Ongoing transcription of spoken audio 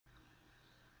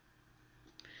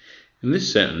In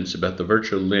this sentence about the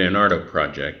Virtual Leonardo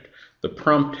project, the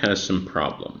prompt has some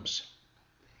problems.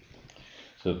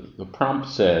 So the prompt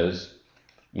says,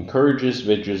 encourages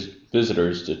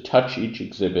visitors to touch each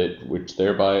exhibit, which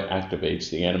thereby activates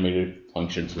the animated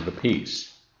functions of the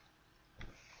piece.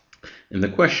 And the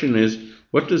question is,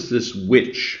 what does this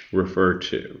which refer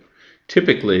to?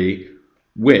 Typically,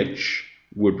 which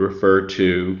would refer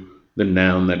to the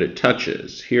noun that it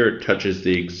touches. Here it touches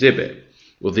the exhibit.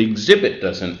 Well, the exhibit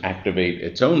doesn't activate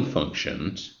its own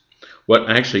functions. What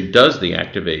actually does the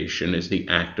activation is the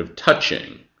act of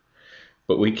touching.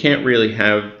 But we can't really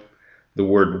have the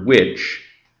word which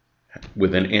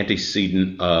with an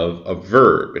antecedent of a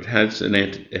verb. It has to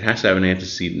have an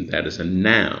antecedent that is a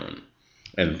noun.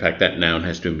 And in fact, that noun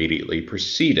has to immediately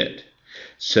precede it.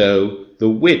 So the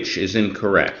which is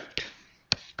incorrect.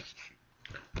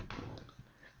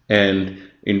 And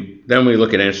then we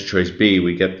look at answer choice B,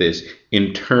 we get this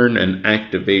in turn an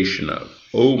activation of.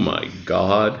 Oh my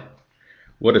God,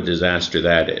 what a disaster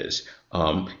that is.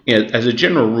 As a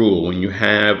general rule, when you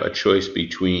have a choice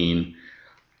between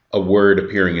a word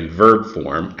appearing in verb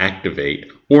form, activate,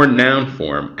 or noun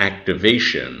form,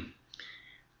 activation,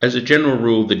 as a general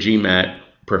rule, the GMAT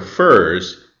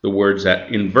prefers the words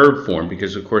that in verb form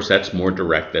because, of course, that's more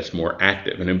direct, that's more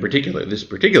active. And in particular, this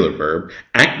particular verb,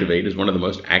 activate, is one of the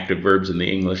most active verbs in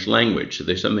the English language. So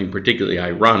there's something particularly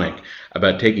ironic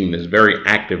about taking this very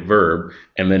active verb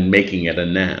and then making it a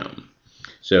noun.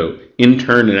 So in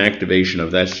turn and activation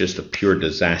of that's just a pure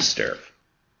disaster.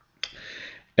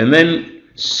 And then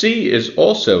C is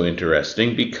also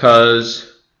interesting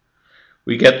because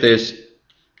we get this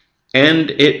and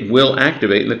it will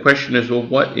activate. And the question is, well,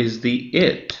 what is the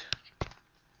it?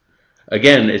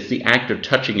 Again, it's the act of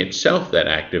touching itself that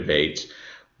activates,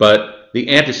 but the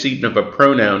antecedent of a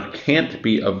pronoun can't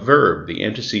be a verb. The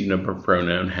antecedent of a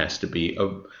pronoun has to be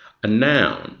a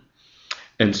noun.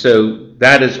 And so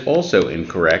that is also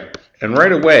incorrect. And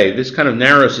right away, this kind of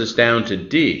narrows us down to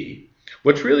D.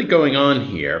 What's really going on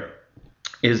here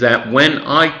is that when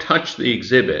I touch the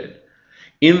exhibit,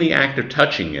 in the act of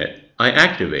touching it, I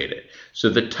activate it. So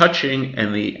the touching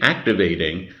and the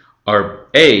activating are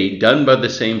A, done by the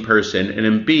same person, and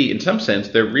in B, in some sense,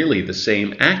 they're really the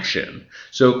same action.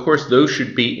 So of course, those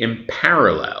should be in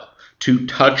parallel, to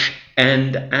touch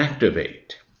and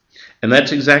activate. And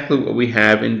that's exactly what we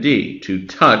have in D, to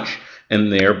touch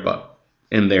and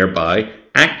thereby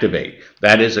activate.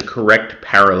 That is a correct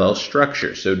parallel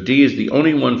structure. So D is the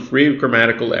only one free of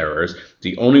grammatical errors,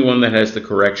 the only one that has the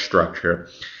correct structure.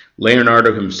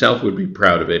 Leonardo himself would be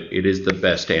proud of it. It is the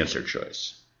best answer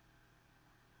choice.